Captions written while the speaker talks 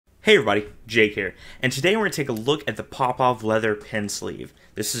Hey everybody, Jake here, and today we're going to take a look at the Popov Leather pen sleeve.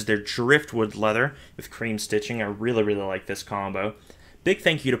 This is their driftwood leather with cream stitching. I really like this combo. Big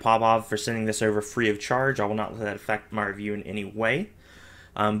thank you to Popov for sending this over free of charge. I will not let that affect my review in any way,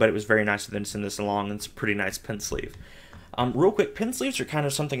 but it was very nice of them to send this along, and it's a pretty nice pen sleeve. Real quick, pen sleeves are kind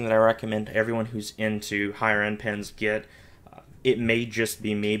of something that I recommend everyone who's into higher end pens get. It may just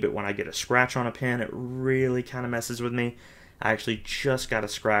be me, but when I get a scratch on a pen, it really kind of messes with me. I actually just got a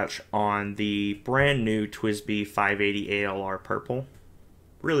scratch on the brand new TWSBI 580 ALR purple.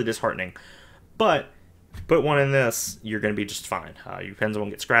 Really disheartening. But if you put one in this, you're going to be just fine. Your pens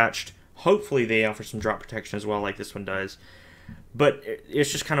won't get scratched. Hopefully they offer some drop protection as well, like this one does. But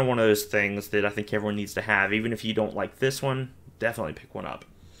it's just kind of one of those things that I think everyone needs to have. Even if you don't like this one, definitely pick one up.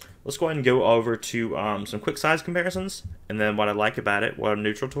 Let's go ahead and go over to some quick size comparisons, and then what I like about it, what I'm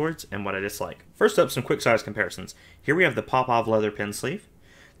neutral towards, and what I dislike. First up, some quick size comparisons. Here we have the Popov Leather pen sleeve,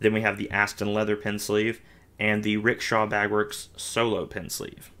 then we have the Aston Leather pen sleeve, and the Rickshaw Bagworks Solo pen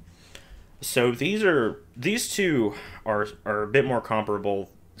sleeve. So these two are a bit more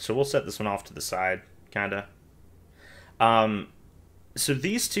comparable, so we'll set this one off to the side, kinda. So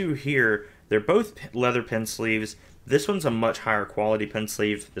these two here, they're both leather pen sleeves. This one's a much higher quality pen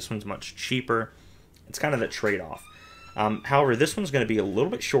sleeve. This one's much cheaper. It's kind of the trade-off. However, this one's going to be a little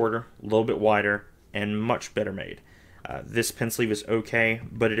bit shorter, a little bit wider, and much better made. This pen sleeve is okay,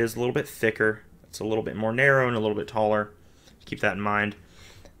 but it is a little bit thicker. It's a little bit more narrow and a little bit taller. Keep that in mind.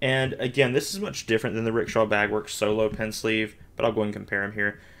 And again, this is much different than the Rickshaw Bagworks Solo pen sleeve, but I'll go and compare them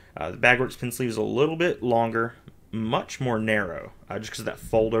here. The Bagworks pen sleeve is a little bit longer, much more narrow, just because of that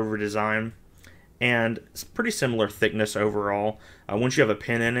fold-over design. And it's pretty similar thickness overall. Once you have a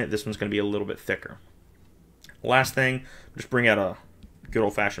pen in it, this one's going to be a little bit thicker. Last thing, just bring out a good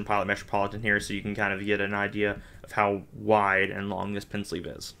old-fashioned Pilot Metropolitan here so you can kind of get an idea of how wide and long this pen sleeve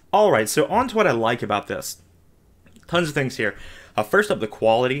is. Alright, so on to what I like about this. Tons of things here. First up, the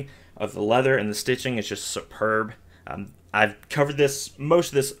quality of the leather and the stitching is just superb. I've covered most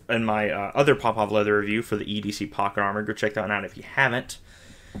of this in my other Popov Leather review for the EDC Pocket Armor. Go check that one out if you haven't.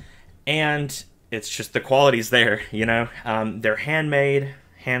 And it's just the quality's there, you know. They're handmade,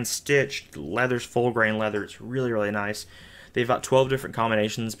 hand-stitched, leather's full grain leather. It's really nice. They've got 12 different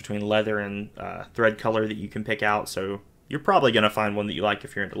combinations between leather and thread color that you can pick out, so you're probably going to find one that you like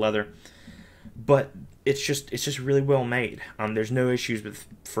if you're into leather. But it's just really well made. There's no issues with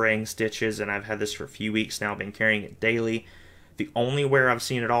fraying stitches, and I've had this for a few weeks now, been carrying it daily. The only wear I've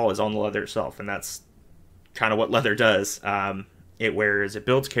seen at all is on the leather itself, and that's kind of what leather does. It wears, it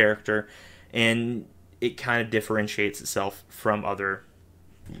builds character, and it kind of differentiates itself from other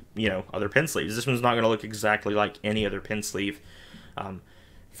pen sleeves. This one's not going to look exactly like any other pen sleeve.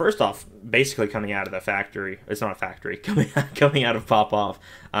 First off, basically coming out of the factory, it's not a factory, coming out of Popov,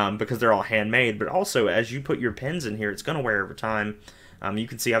 because they're all handmade, but also as you put your pens in here, it's going to wear over time. You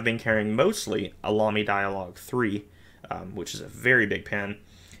can see I've been carrying mostly a Lamy Dialogue 3, which is a very big pen,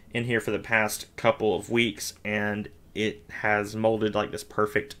 in here for the past couple of weeks, and it has molded like this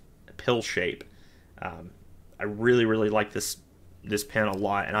perfect pill shape. I really like this pen a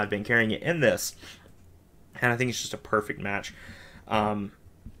lot, and I've been carrying it in this, and I think it's just a perfect match.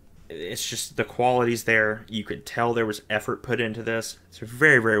 It's just the quality's there. You could tell there was effort put into this. It's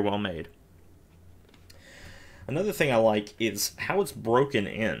very well made. Another thing I like is how it's broken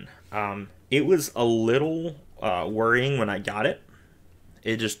in. It was a little worrying when I got it.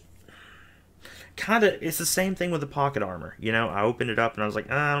 It just it's the same thing with the pocket armor. You know, I opened it up and I was like,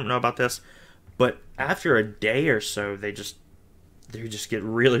 I don't know about this. But after a day or so, they just get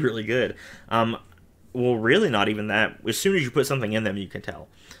really good. Well, really not even that. As soon as you put something in them, you can tell.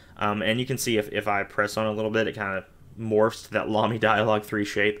 And you can see if I press on a little bit, it kind of morphs to that Lamy Dialogue 3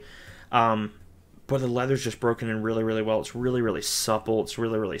 shape. But the leather's just broken in really well. It's really supple. It's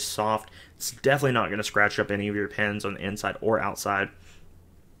really soft. It's definitely not going to scratch up any of your pens on the inside or outside.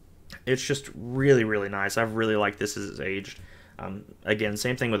 It's just really nice. I've really liked this as it's aged. Again,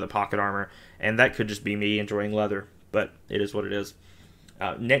 same thing with the pocket armor, and that could just be me enjoying leather, but it is what it is.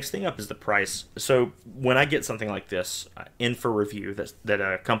 Next thing up is the price. So when I get something like this in for review that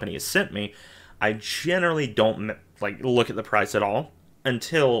a company has sent me, I generally don't look at the price at all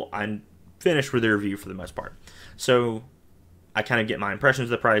until I'm finished with the review for the most part. So I kind of get my impressions of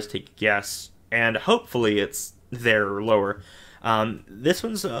the price, take a guess, and hopefully it's there or lower. This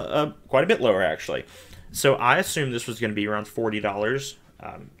one's quite a bit lower, actually. So I assumed this was going to be around $40,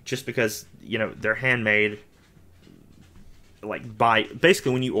 just because, you know, they're handmade.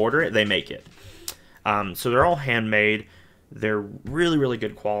 Basically when you order it, they make it. So they're all handmade. They're really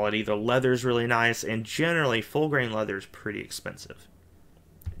good quality. The leather's really nice, and generally full grain leather is pretty expensive.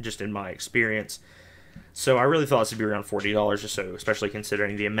 just in my experience. So I really thought this would be around $40 or so, especially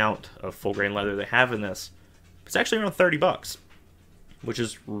considering the amount of full grain leather they have in this. It's actually around 30 bucks, which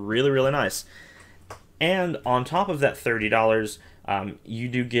is really, really nice. And on top of that $30, you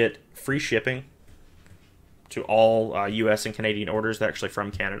do get free shipping to all U.S. and Canadian orders. They're actually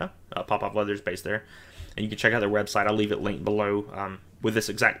from Canada. Popov Leather is based there. And you can check out their website. I'll leave it linked below with this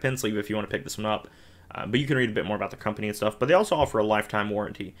exact pen sleeve if you want to pick this one up. But you can read a bit more about the company and stuff. But they also offer a lifetime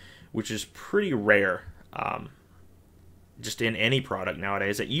warranty, which is pretty rare just in any product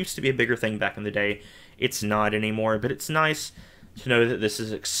nowadays. It used to be a bigger thing back in the day. It's not anymore, but it's nice to know that this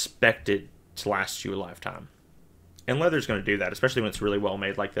is expected to last you a lifetime. And leather's going to do that, especially when it's really well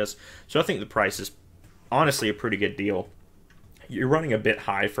made like this. So I think the price is honestly a pretty good deal. You're running a bit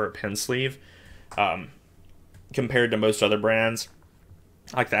high for a pen sleeve compared to most other brands.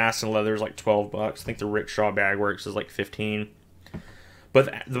 Like the Aston Leather is like 12 bucks. I think the Rickshaw Bagworks is like 15.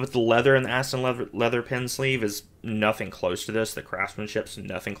 But the leather in the Aston leather pen sleeve is nothing close to this. The craftsmanship's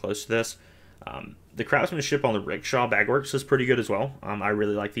nothing close to this. The craftsmanship on the Rickshaw Bagworks is pretty good as well. I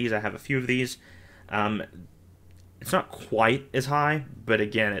really like these. I have a few of these. It's not quite as high, but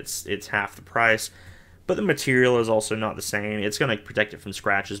again, it's half the price. But the material is also not the same. It's going to protect it from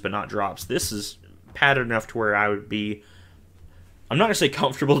scratches, but not drops. This is padded enough to where I would be... I'm not going to say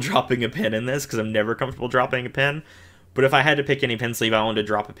comfortable dropping a pen in this, because I'm never comfortable dropping a pen. But if I had to pick any pen sleeve I wanted to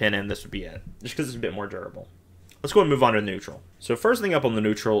drop a pen in, this would be it. Just because it's a bit more durable. Let's go and move on to the neutral. So first thing up on the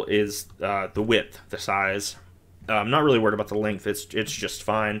neutral is the width, the size. I'm not really worried about the length. It's just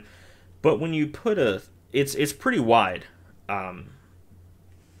fine. But when you put a... It's pretty wide.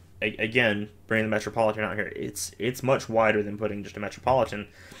 Again, bringing the Metropolitan out here, it's much wider than putting just a Metropolitan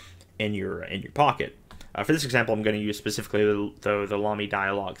in your pocket. For this example, I'm going to use specifically the Lamy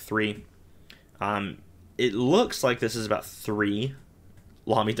Dialogue 3. It looks like this is about 3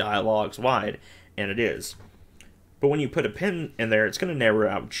 Lamy Dialogues wide, and it is. But when you put a pen in there, it's going to narrow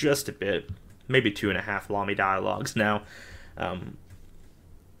out just a bit, maybe 2.5 Lamy Dialogues now.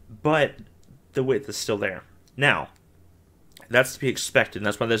 But the width is still there. Now, that's to be expected, and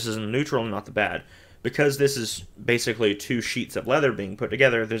that's why this is in the neutral and not the bad. Because this is basically 2 sheets of leather being put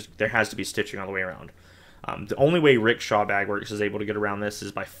together, there has to be stitching all the way around. The only way Rickshaw Bagworks is able to get around this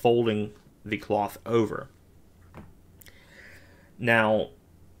is by folding the cloth over. Now,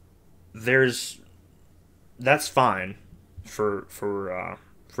 that's fine for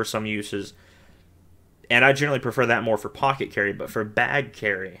some uses, and I generally prefer that more for pocket carry. But for bag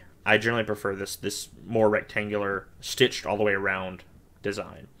carry, I generally prefer this more rectangular, stitched all the way around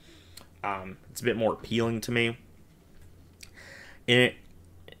design. It's a bit more appealing to me. And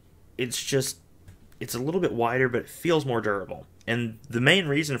it's a little bit wider, but it feels more durable. And the main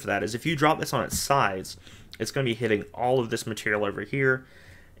reason for that is if you drop this on its sides, it's going to be hitting all of this material over here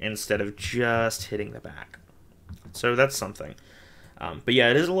instead of just hitting the back. So that's something. But yeah,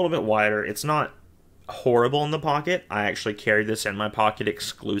 it is a little bit wider. It's not horrible in the pocket. I actually carry this in my pocket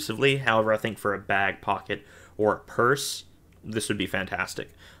exclusively. However, I think for a bag pocket or a purse, this would be fantastic.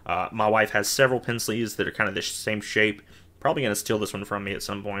 My wife has several pen sleeves that are kind of the same shape. Probably going to steal this one from me at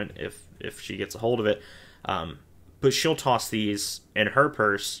some point if she gets a hold of it. But she'll toss these in her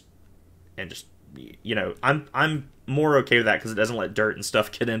purse and just, you know, I'm more okay with that because it doesn't let dirt and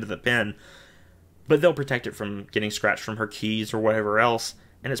stuff get into the pen. But they'll protect it from getting scratched from her keys or whatever else,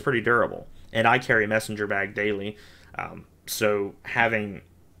 and it's pretty durable. And I carry a messenger bag daily, so having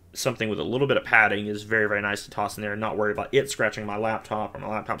something with a little bit of padding is very, very nice to toss in there and not worry about it scratching my laptop or my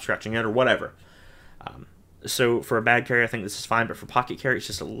laptop scratching it or whatever. So for a bag carry, I think this is fine, but for pocket carry, it's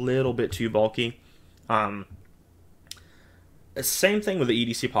just a little bit too bulky. Same thing with the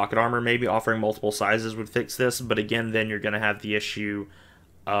EDC Pocket Armor. Maybe offering multiple sizes would fix this, but again, then you're going to have the issue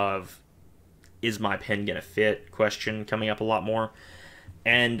of, is my pen going to fit question coming up a lot more.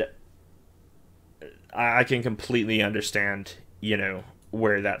 And I can completely understand, you know,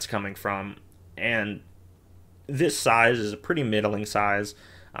 where that's coming from. And this size is a pretty middling size.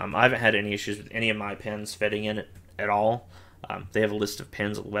 I haven't had any issues with any of my pens fitting in it at all. They have a list of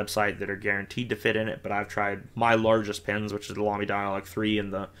pens on the website that are guaranteed to fit in it, but I've tried my largest pens, which is the Lamy Dialogue 3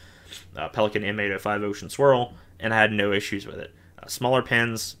 and the Pelican M805 Ocean Swirl, and I had no issues with it. Smaller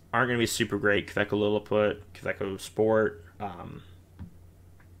pens aren't going to be super great. Kaweco Lilliput, Kaweco Sport,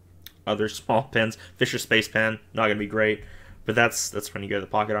 other small pens. Fisher Space Pen, not going to be great, but that's when you go to the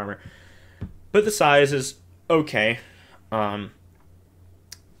Pocket Armor. But the size is okay.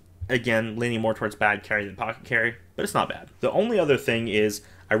 Again, leaning more towards bag carry than pocket carry, but it's not bad. The only other thing is,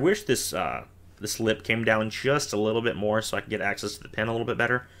 I wish this this lip came down just a little bit more so I could get access to the pen a little bit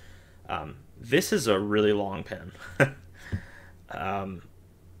better. This is a really long pen.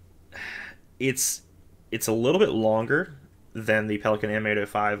 it's a little bit longer than the Pelican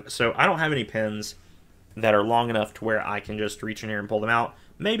M805, so I don't have any pins that are long enough to where I can just reach in here and pull them out.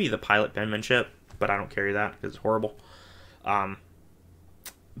 Maybe the pilot penmanship, but I don't carry that because it's horrible.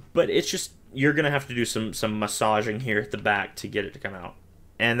 But it's just, you're gonna have to do some massaging here at the back to get it to come out,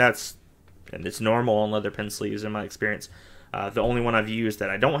 and it's normal on leather pen sleeves in my experience. The only one I've used that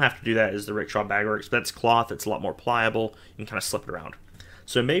I don't have to do that is the Rickshaw Bagworks, but that's cloth. It's a lot more pliable. You can kind of slip it around.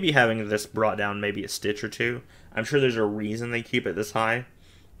 So maybe having this brought down maybe a stitch or two. I'm sure there's a reason they keep it this high.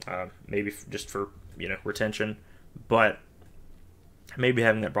 Maybe just for, retention. But maybe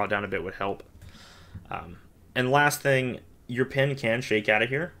having that brought down a bit would help. And last thing, your pen can shake out of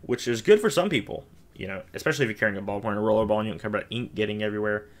here, which is good for some people. Especially if you're carrying a ballpoint or roller ball and you don't care about ink getting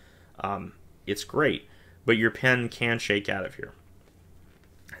everywhere. It's great. But your pen can shake out of here.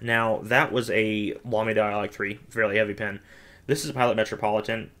 Now, that was a Lamy Dialog 3, fairly heavy pen. This is a Pilot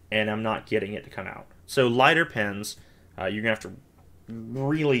Metropolitan, and I'm not getting it to come out. So lighter pens, you're going to have to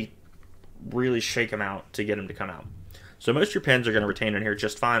really, really shake them out to get them to come out. So most of your pens are going to retain in here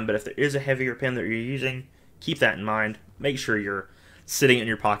just fine, but if there is a heavier pen that you're using, keep that in mind. Make sure you're sitting in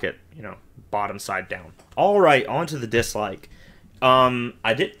your pocket, bottom side down. All right, on to the dislike.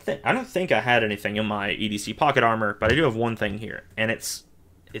 I don't think I had anything in my EDC pocket armor, but I do have one thing here, and it's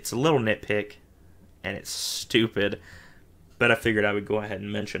a little nitpick, and it's stupid, but I figured I would go ahead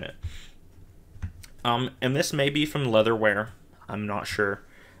and mention it. And this may be from leather wear. I'm not sure.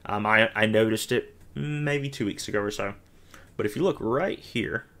 I noticed it maybe 2 weeks ago or so. But if you look right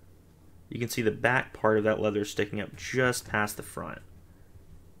here, you can see the back part of that leather sticking up just past the front.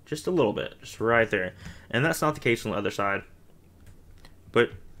 Just a little bit, just right there. And that's not the case on the other side.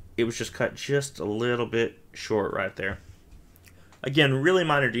 But it was just cut just a little bit short right there. Again, really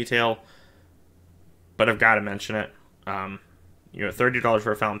minor detail, but I've got to mention it. $30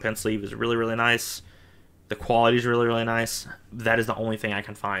 for a fountain pen sleeve is really, really nice. The quality is really, really nice. That is the only thing I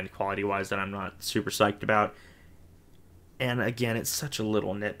can find quality-wise that I'm not super psyched about. And again, it's such a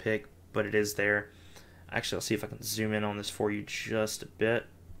little nitpick, but it is there. Actually, I'll see if I can zoom in on this for you just a bit.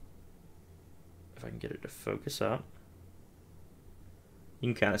 If I can get it to focus up.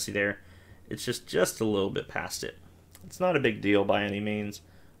 You can kind of see there, it's just a little bit past it. It's not a big deal by any means,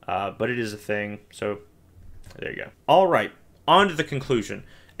 but it is a thing, so there you go. All right, on to the conclusion,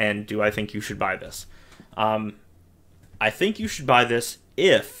 and do I think you should buy this? I think you should buy this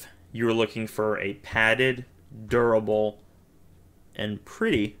if you're looking for a padded, durable, and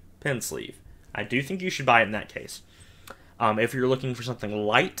pretty pen sleeve. I do think you should buy it in that case. If you're looking for something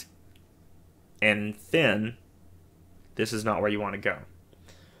light and thin, this is not where you want to go.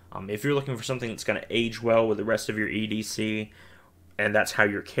 If you're looking for something that's going to age well with the rest of your EDC, and that's how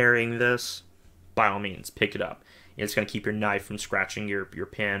you're carrying this, by all means, pick it up. It's going to keep your knife from scratching your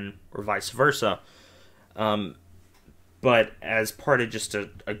pen, or vice versa. But as part of just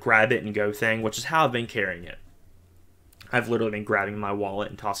a grab it and go thing, which is how I've been carrying it. I've literally been grabbing my wallet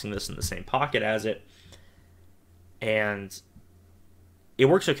and tossing this in the same pocket as it. And it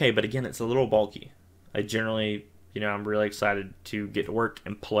works okay, but again, it's a little bulky. I generally... I'm really excited to get to work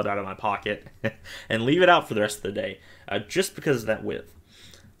and pull it out of my pocket and leave it out for the rest of the day, just because of that width.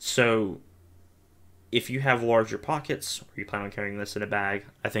 So, if you have larger pockets, or you plan on carrying this in a bag,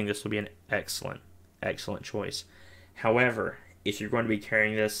 I think this will be an excellent, excellent choice. However, if you're going to be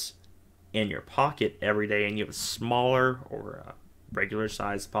carrying this in your pocket every day and you have smaller or regular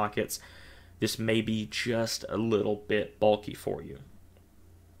sized pockets, this may be just a little bit bulky for you.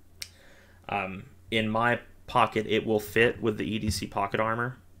 In my pocket, it will fit with the EDC pocket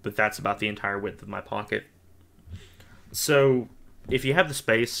armor, but that's about the entire width of my pocket. So if you have the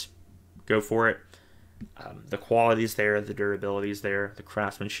space, go for it. The quality's there, the durability's there, the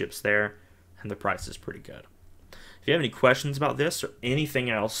craftsmanship's there, and the price is pretty good. If you have any questions about this or anything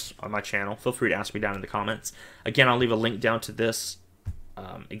else on my channel, feel free to ask me down in the comments. Again, I'll leave a link down to this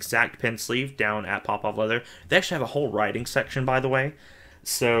exact pen sleeve down at Popov Leather. They actually have a whole writing section, by the way.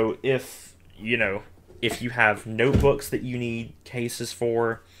 So if you have notebooks that you need cases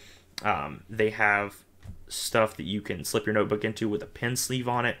for, they have stuff that you can slip your notebook into with a pen sleeve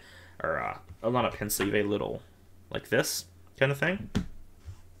on it, or not a pen sleeve, a little like this kind of thing.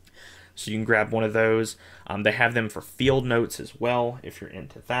 So you can grab one of those. They have them for field notes as well, if you're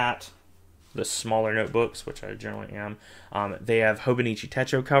into that. The smaller notebooks, which I generally am. They have Hobonichi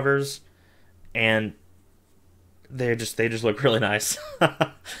Techo covers, and they just look really nice.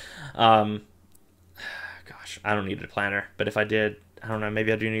 I don't need a planner, but if I did, I don't know,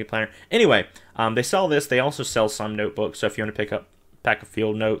 maybe I do need a planner. Anyway, they sell this. They also sell some notebooks, so if you want to pick up a pack of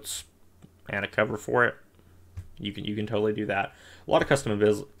field notes and a cover for it, you can totally do that. A lot of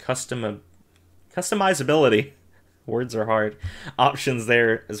customizability. Words are hard. Options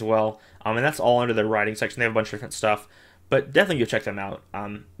there as well. And that's all under their writing section. They have a bunch of different stuff, but definitely go check them out.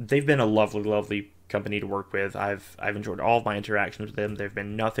 They've been a lovely, lovely company to work with. I've enjoyed all of my interactions with them. They've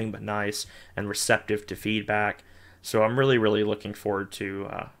been nothing but nice and receptive to feedback. So I'm really, really looking forward to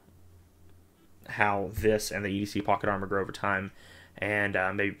how this and the EDC Pocket Armor grow over time, and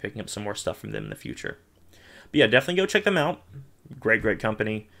maybe picking up some more stuff from them in the future. But yeah, definitely go check them out. Great, great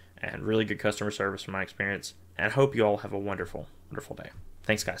company, and really good customer service from my experience. And I hope you all have a wonderful, wonderful day.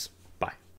 Thanks, guys. Bye.